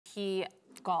he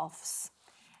golfs.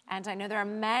 And I know there are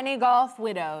many golf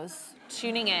widows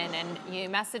tuning in, and you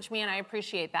message me, and I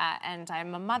appreciate that. And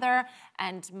I'm a mother,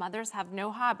 and mothers have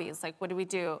no hobbies. Like, what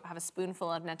do? Have a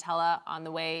spoonful of Nutella on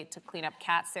the way to clean up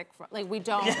cat sick? Like, we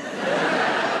don't.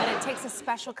 And it takes a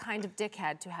special kind of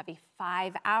dickhead to have a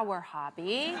 5-hour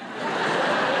hobby.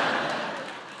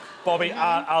 Bobby,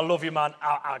 I love you, man.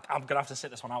 I'm gonna have to sit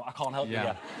this one out. I can't help you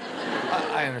yet.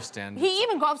 I understand. He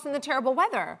even golfs in the terrible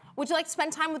weather. Would you like to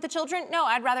spend time with the children? No,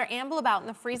 I'd rather amble about in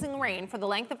the freezing rain for the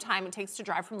length of time it takes to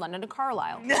drive from London to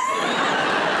Carlisle. Yeah,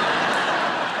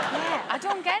 I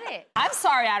don't get it. I'm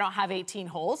sorry I don't have 18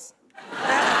 holes.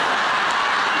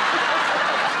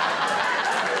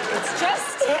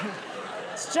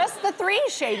 It's just the 3,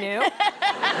 Shay knew.